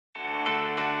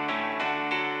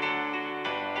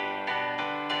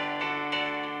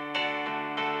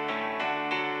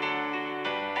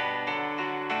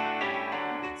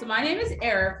my name is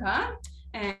Erica,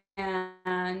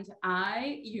 and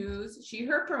I use she,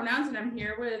 her pronouns, and I'm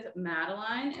here with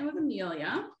Madeline and with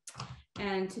Amelia.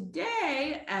 And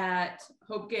today at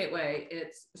Hope Gateway,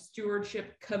 it's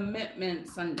Stewardship Commitment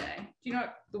Sunday. Do you know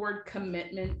what the word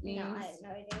commitment means? No, I have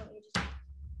no idea what you just.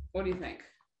 What do you think?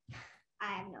 I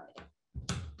have no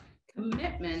idea.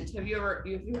 Commitment. Have you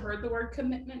heard the word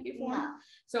commitment before? No.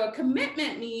 So a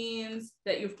commitment means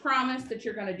that you've promised that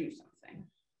you're going to do something.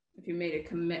 If you made a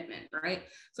commitment, right?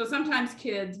 So sometimes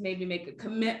kids maybe make a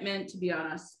commitment to be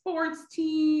on a sports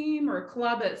team or a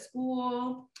club at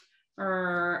school,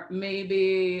 or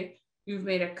maybe you've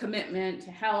made a commitment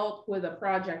to help with a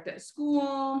project at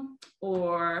school,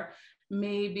 or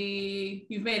maybe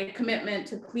you've made a commitment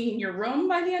to clean your room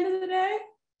by the end of the day.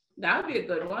 That would be a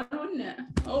good one, wouldn't it?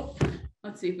 Oh,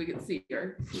 let's see if we can see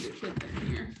the kids in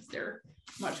here. They're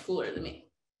much cooler than me.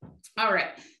 All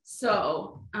right,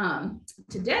 so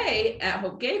today at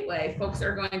Hope Gateway, folks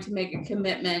are going to make a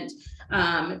commitment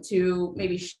to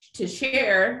maybe to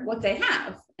share what they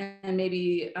have. And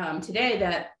maybe today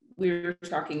that we're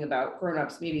talking about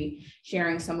grown-ups maybe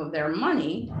sharing some of their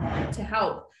money to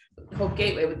help Hope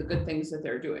Gateway with the good things that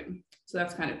they're doing. So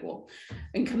that's kind of cool.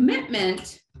 And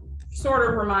commitment sort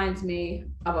of reminds me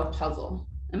of a puzzle.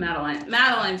 And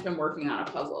Madeline's been working on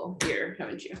a puzzle here,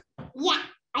 haven't you? Yeah,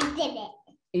 I did it.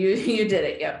 You did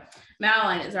it, yep.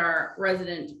 Madeline is our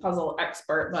resident puzzle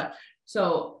expert, but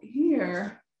so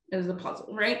here is the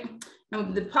puzzle, right?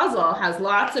 And the puzzle has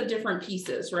lots of different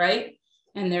pieces, right?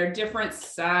 And they're different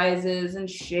sizes and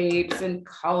shapes and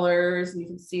colors. And you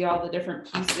can see all the different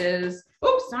pieces.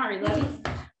 Oops, sorry, Letty.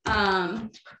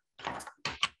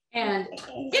 And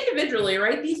individually,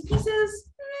 right, these pieces,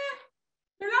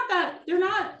 they're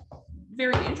not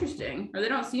very interesting, or they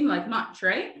don't seem like much,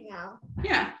 right? No.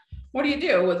 Yeah. What do you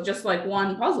do with just like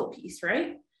one puzzle piece,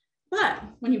 right? But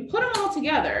when you put them all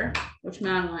together, which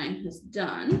Madeline has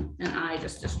done and I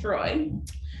just destroyed,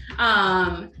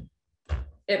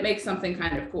 it makes something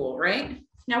kind of cool, right?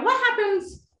 Now what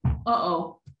happens?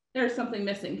 There's something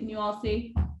missing. Can you all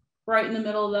see right in the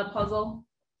middle of the puzzle?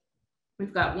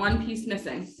 We've got one piece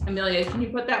missing. Amelia, can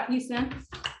you put that piece in?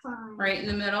 Fine. Right in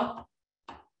the middle?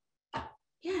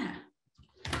 Yeah.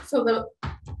 So the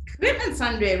Commitment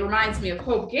Sunday reminds me of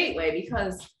Hope Gateway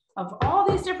because of all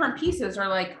these different pieces are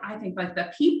like, I think like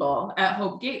the people at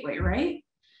Hope Gateway, right?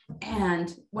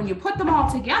 And when you put them all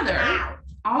together,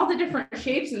 all the different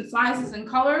shapes and sizes and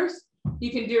colors,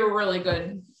 you can do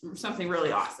something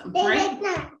really awesome, right?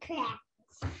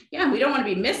 Yeah, we don't want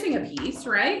to be missing a piece,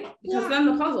 right? Because then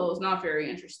the puzzle is not very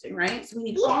interesting, right? So we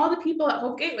need all the people at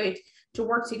Hope Gateway to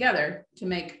work together to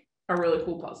make a really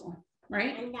cool puzzle,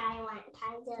 right? And I want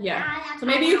puzzle. Yeah. So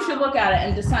maybe you should look at it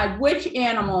and decide which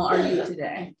animal are you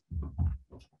today.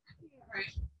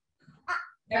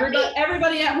 Right.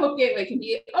 Everybody at Hope Gateway can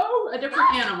be a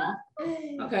different animal.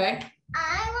 Okay.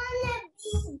 I want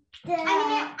to be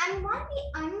I'm like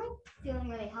feeling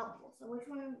really helpful. So which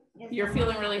one is You're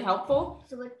feeling really helpful?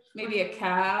 So which maybe a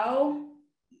cow.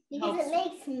 Because it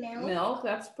makes milk. Milk,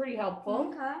 that's pretty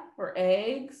helpful. Okay. Or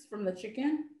eggs from the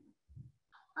chicken.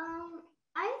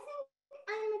 I think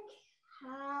I'm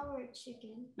a cow or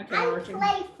chicken. A cow or chicken.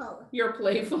 I'm playful. You're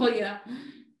playful, yeah.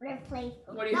 We're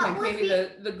playful. What do you think? Maybe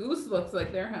the goose looks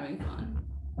like they're having fun.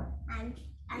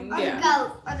 Or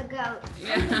the goat.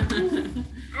 Yeah.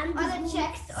 Or the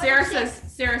chicks.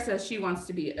 Sarah says she wants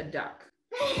to be a duck,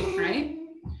 right?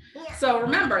 Yeah. So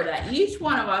remember that each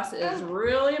one of us is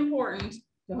really important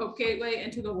to Hope Gateway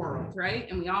and to the world, right?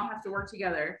 And we all have to work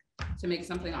together to make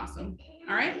something awesome.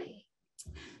 All right?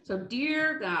 So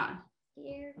dear God.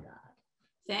 Dear God.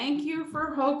 Thank you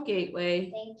for Hope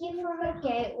Gateway. Thank you for Hope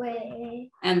Gateway.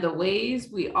 And the ways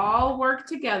we all work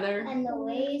together. And the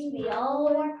ways we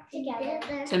all work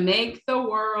together. To make the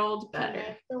world better. To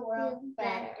make the world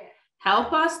better.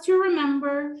 Help us to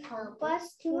remember. Help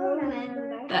us to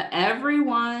remember. That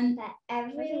everyone.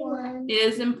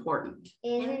 Is important.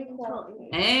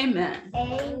 important. Amen.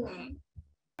 Amen.